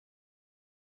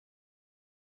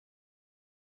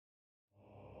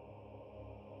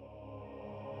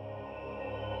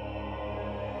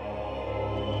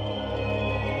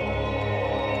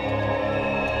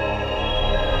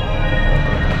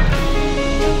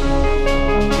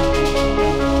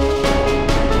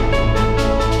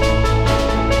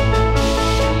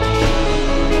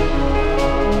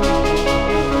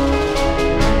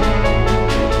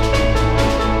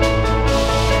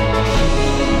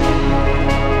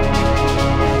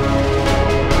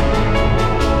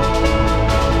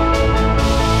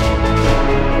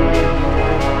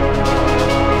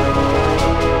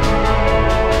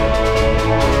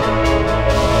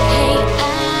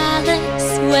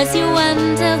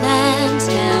Wonderland,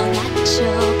 now that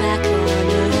you're back on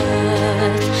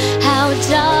Earth. How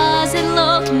does it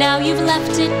look now you've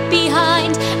left it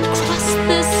behind, across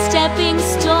the stepping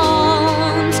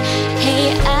stones?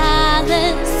 Hey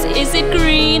Alice, is it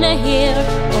greener here,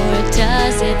 or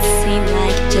does it seem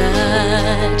like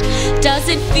dirt? Does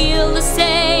it feel the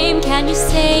same? Can you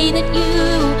say that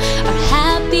you are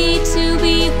happy to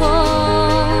be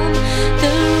home? The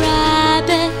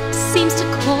rabbit seems to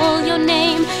call your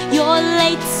name. You're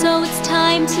late, so it's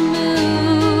time to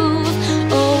move.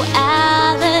 Oh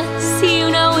Alice,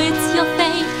 you know it's your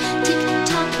fate.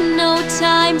 Tick-tock, no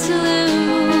time to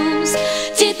lose.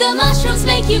 Did the mushrooms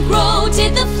make you grow?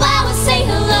 Did the flowers say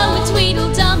hello? And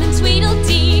Tweedledum and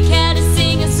Tweedledee, care to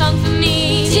sing a song for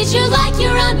me? Did you like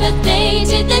your unbirthday?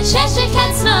 Did the Cheshire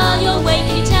Cat smile your way?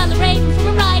 Can you tell the raven from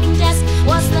a writing desk?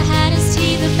 Was the Hatter's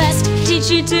tea the best? Did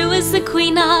you do as the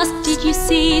Queen asked? Did you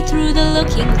see through the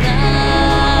looking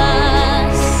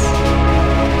glass?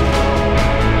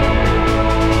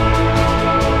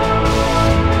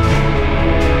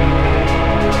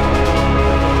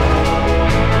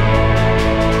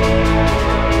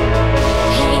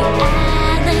 Hey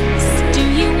Alice, do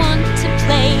you want to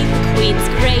play? The Queen's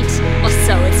great, or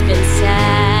so it's been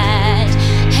said.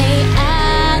 Hey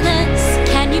Alice,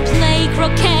 can you play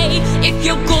croquet? If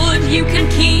you're good, you can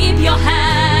keep your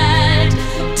head.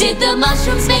 Did the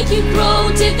mushrooms make you grow?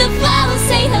 Did the flowers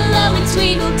say hello? And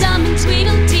Tweedledum and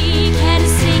Tweedledee, care to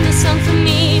sing a song for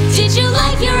me? Did you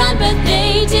like your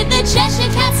unbirthday? Did the Cheshire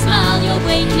Cat smile your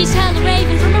way? Can you tell a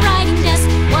raven from a writing desk?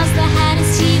 Was the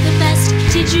Hatter's tea the best?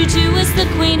 Did you do as the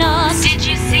Queen asked? Did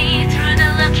you see through the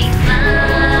looking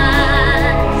glass?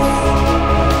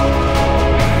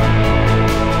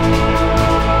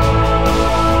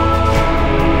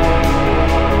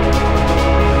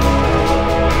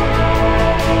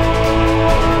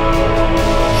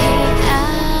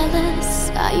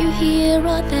 Here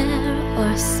or there,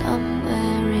 or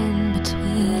somewhere in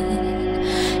between.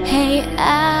 Hey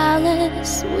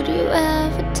Alice, would you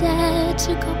ever dare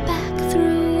to go back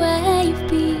through where you've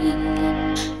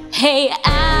been? Hey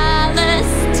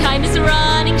Alice, time is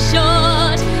running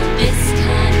short. This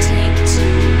can't take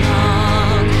too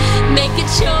long. Make a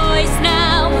choice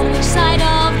now, on which side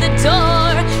of the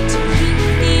door do you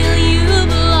feel you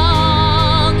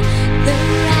belong? The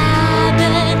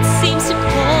rabbit seems to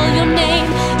call your name.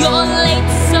 You're late,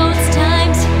 so it's time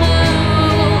to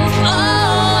move.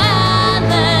 Oh,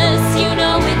 Alice, you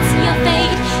know it's your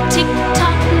fate.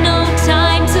 Tick-tock, no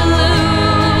time to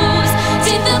lose.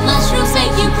 Did the mushrooms make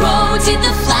you grow? Did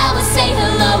the flowers say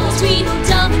hello?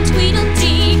 Tweedledum and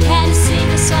Tweedledee, care to sing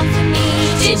a song for me?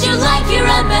 Did you like your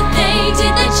unbirthday?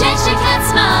 Did the Cheshire Cat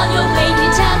smile your way? Can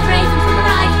you tell the raven from a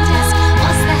writing desk?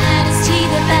 Was the Hatter's tea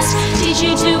the best? Did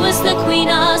you do as the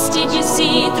Queen asked? Did you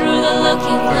see through the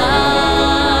looking glass?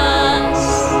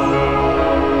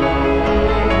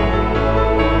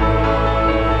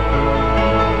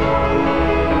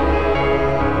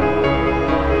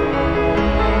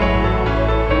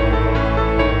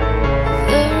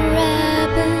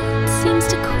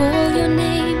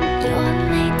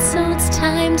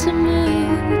 Time to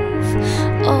move.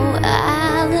 Oh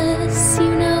Alice, you